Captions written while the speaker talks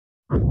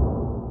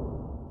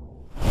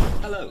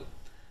Hello,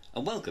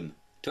 and welcome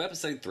to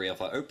episode 3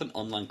 of our open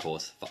online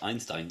course for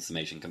Einstein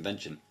Summation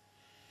Convention.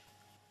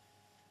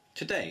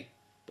 Today,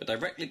 we're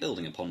directly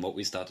building upon what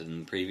we started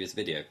in the previous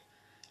video,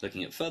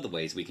 looking at further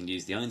ways we can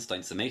use the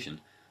Einstein summation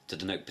to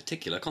denote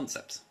particular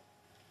concepts.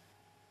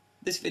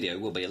 This video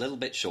will be a little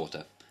bit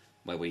shorter,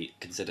 where we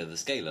consider the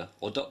scalar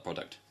or dot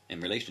product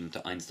in relation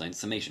to Einstein's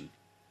summation.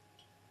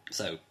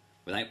 So,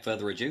 without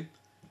further ado,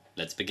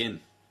 let's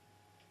begin.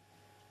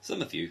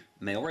 Some of you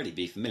may already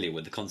be familiar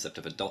with the concept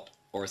of a dot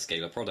or a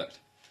scalar product,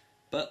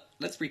 but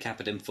let's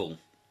recap it in full,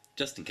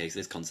 just in case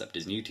this concept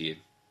is new to you.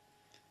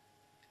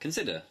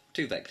 Consider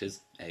two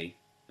vectors, A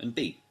and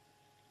B.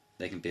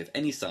 They can be of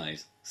any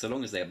size, so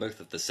long as they are both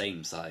of the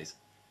same size.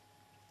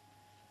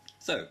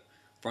 So,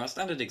 for our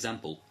standard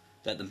example,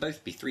 let them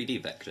both be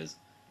 3D vectors.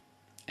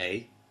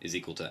 A is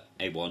equal to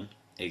A1,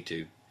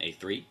 A2,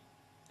 A3,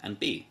 and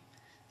B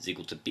is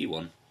equal to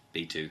B1,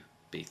 B2,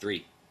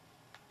 B3.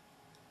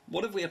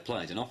 What if we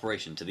applied an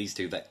operation to these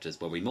two vectors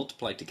where we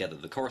multiply together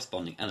the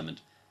corresponding element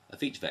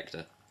of each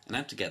vector and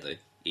add together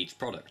each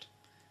product?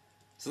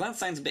 So that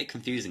sounds a bit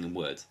confusing in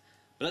words,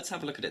 but let's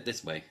have a look at it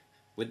this way,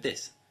 with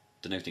this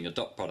denoting a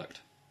dot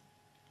product.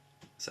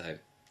 So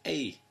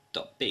A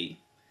dot B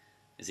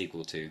is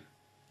equal to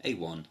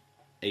A1,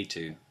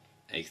 A2,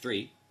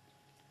 A3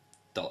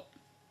 dot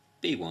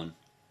B1,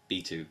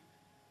 B2,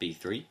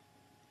 B3,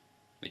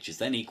 which is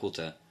then equal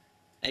to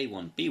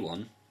A1,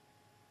 B1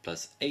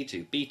 plus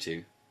A2,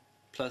 B2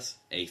 plus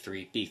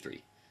A3,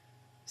 B3.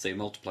 So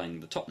multiplying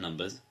the top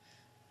numbers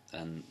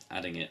and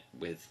adding it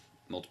with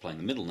multiplying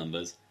the middle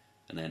numbers,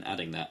 and then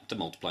adding that to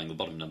multiplying the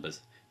bottom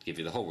numbers to give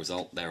you the whole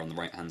result there on the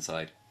right hand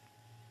side.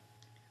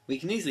 We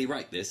can easily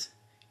write this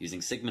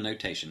using sigma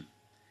notation.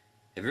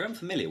 If you're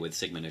unfamiliar with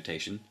sigma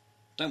notation,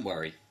 don't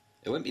worry,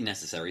 it won't be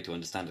necessary to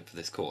understand it for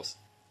this course.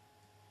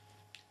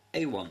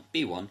 A1,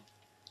 B1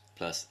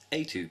 plus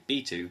A2,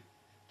 B2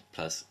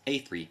 plus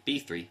A3,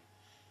 B3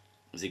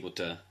 is equal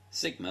to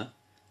sigma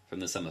from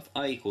the sum of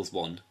I equals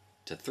 1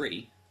 to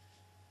 3,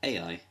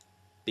 AI,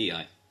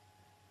 BI.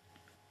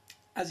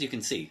 As you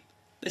can see,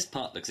 this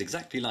part looks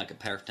exactly like a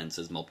pair of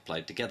tensors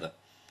multiplied together.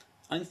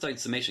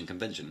 Einstein's summation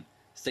convention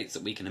states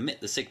that we can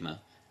omit the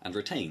sigma and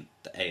retain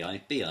the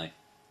AI, BI.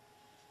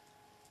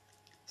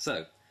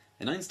 So,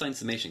 in Einstein's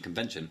summation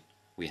convention,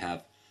 we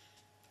have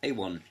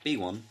A1,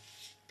 B1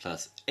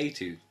 plus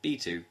A2,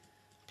 B2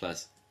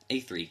 plus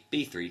A3,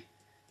 B3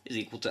 is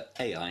equal to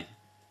AI,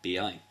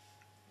 BI.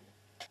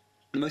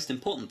 The most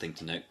important thing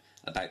to note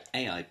about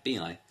AI,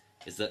 BI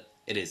is that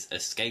it is a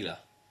scalar.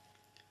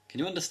 Can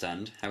you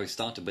understand how we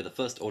started with a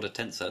first-order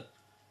tensor,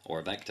 or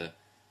a vector,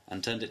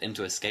 and turned it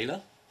into a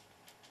scalar?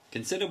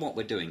 Consider what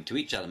we're doing to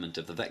each element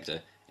of the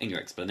vector in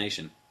your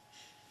explanation.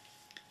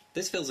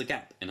 This fills a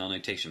gap in our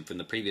notation from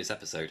the previous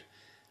episode.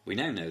 We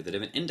now know that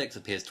if an index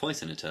appears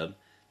twice in a term,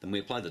 then we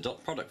apply the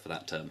dot product for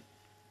that term.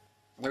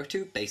 There are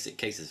two basic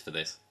cases for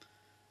this.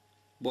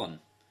 1.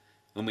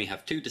 When we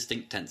have two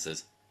distinct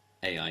tensors,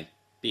 AI,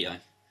 BI.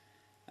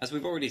 As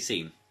we've already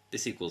seen,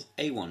 this equals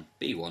A1,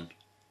 B1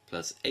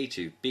 plus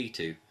A2,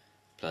 B2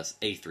 plus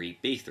A3,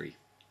 B3.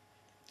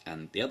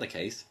 And the other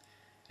case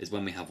is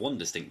when we have one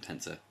distinct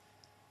tensor,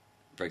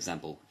 for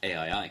example,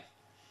 AII.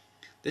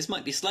 This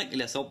might be slightly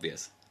less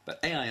obvious, but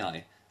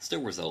AII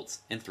still results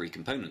in three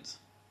components.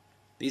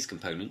 These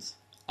components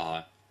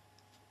are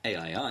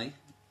AII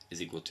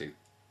is equal to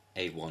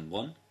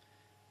A11,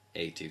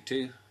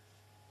 A22,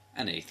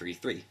 and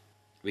A33.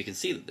 We can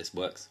see that this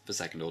works for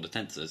second-order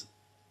tensors.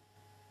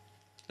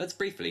 Let's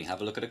briefly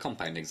have a look at a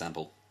compound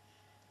example.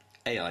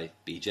 AI,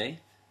 BJ,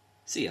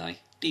 CI,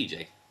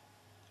 DJ.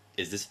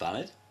 Is this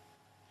valid?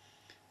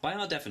 By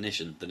our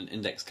definition that an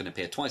index can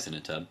appear twice in a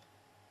term,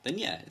 then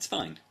yeah, it's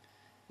fine.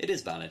 It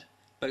is valid.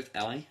 Both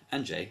I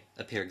and J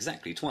appear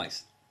exactly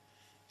twice.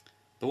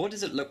 But what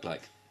does it look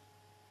like?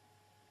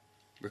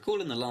 Recall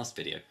in the last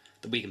video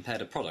that we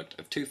compared a product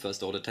of two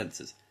first-order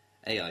tensors,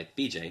 AI,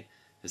 BJ,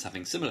 as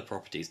having similar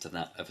properties to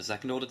that of a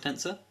second-order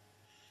tensor?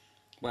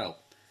 Well,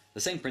 the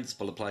same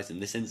principle applies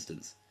in this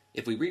instance.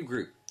 If we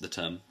regroup the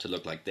term to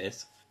look like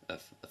this,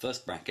 of a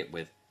first bracket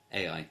with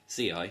AI,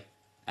 CI,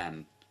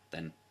 and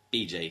then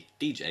BJ,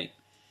 DJ,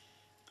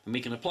 then we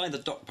can apply the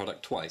dot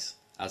product twice,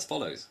 as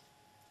follows.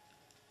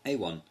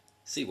 A1,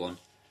 C1,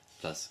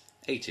 plus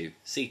A2,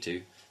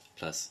 C2,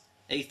 plus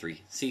A3,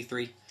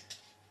 C3,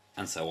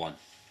 and so on.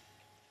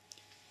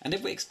 And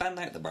if we expand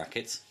out the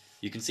brackets,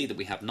 you can see that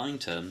we have 9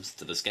 terms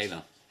to the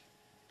scalar.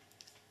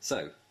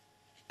 So,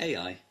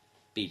 AI,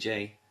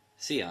 BJ,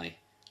 CI,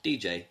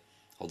 DJ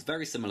holds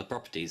very similar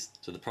properties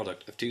to the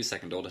product of two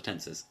second-order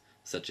tensors,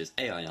 such as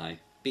AII,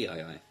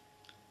 BII.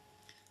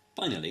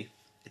 Finally,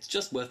 it's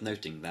just worth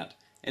noting that,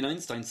 in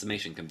Einstein's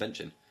summation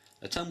convention,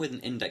 a term with an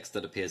index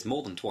that appears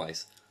more than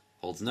twice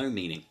holds no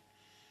meaning.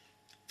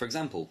 For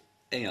example,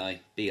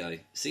 AI, BI,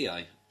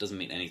 CI doesn't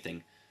mean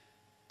anything,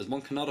 as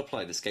one cannot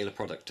apply the scalar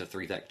product to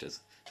 3 vectors.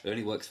 It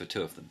only works for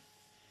 2 of them.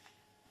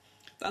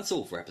 That's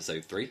all for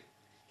episode 3.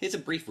 Here's a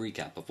brief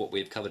recap of what we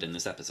have covered in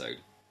this episode.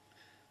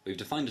 We've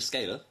defined a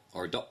scalar,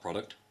 or a dot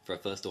product, for a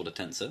first-order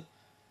tensor.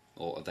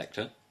 or a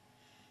vector.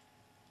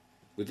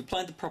 We've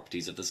applied the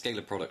properties of the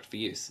scalar product for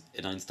use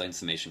in Einstein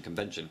Summation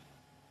Convention.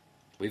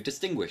 We've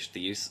distinguished the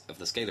use of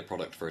the scalar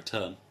product for a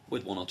term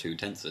with one or two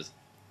tensors.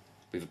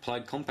 We've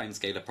applied compound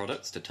scalar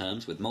products to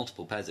terms with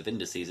multiple pairs of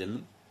indices in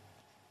them.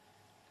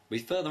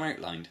 We've further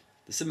outlined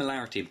the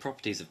similarity and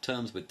properties of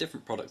terms with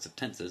different products of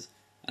tensors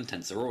and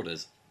tensor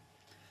orders.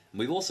 And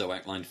we've also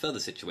outlined further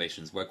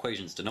situations where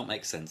equations do not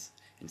make sense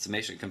in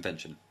summation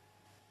convention.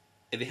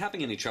 If you're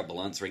having any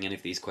trouble answering any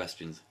of these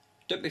questions,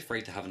 don't be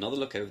afraid to have another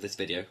look over this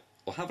video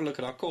or have a look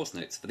at our course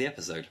notes for the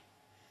episode.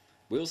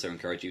 We also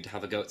encourage you to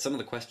have a go at some of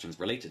the questions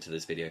related to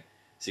this video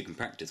so you can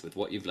practice with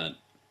what you've learnt.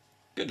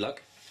 Good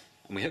luck,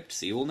 and we hope to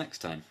see you all next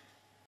time.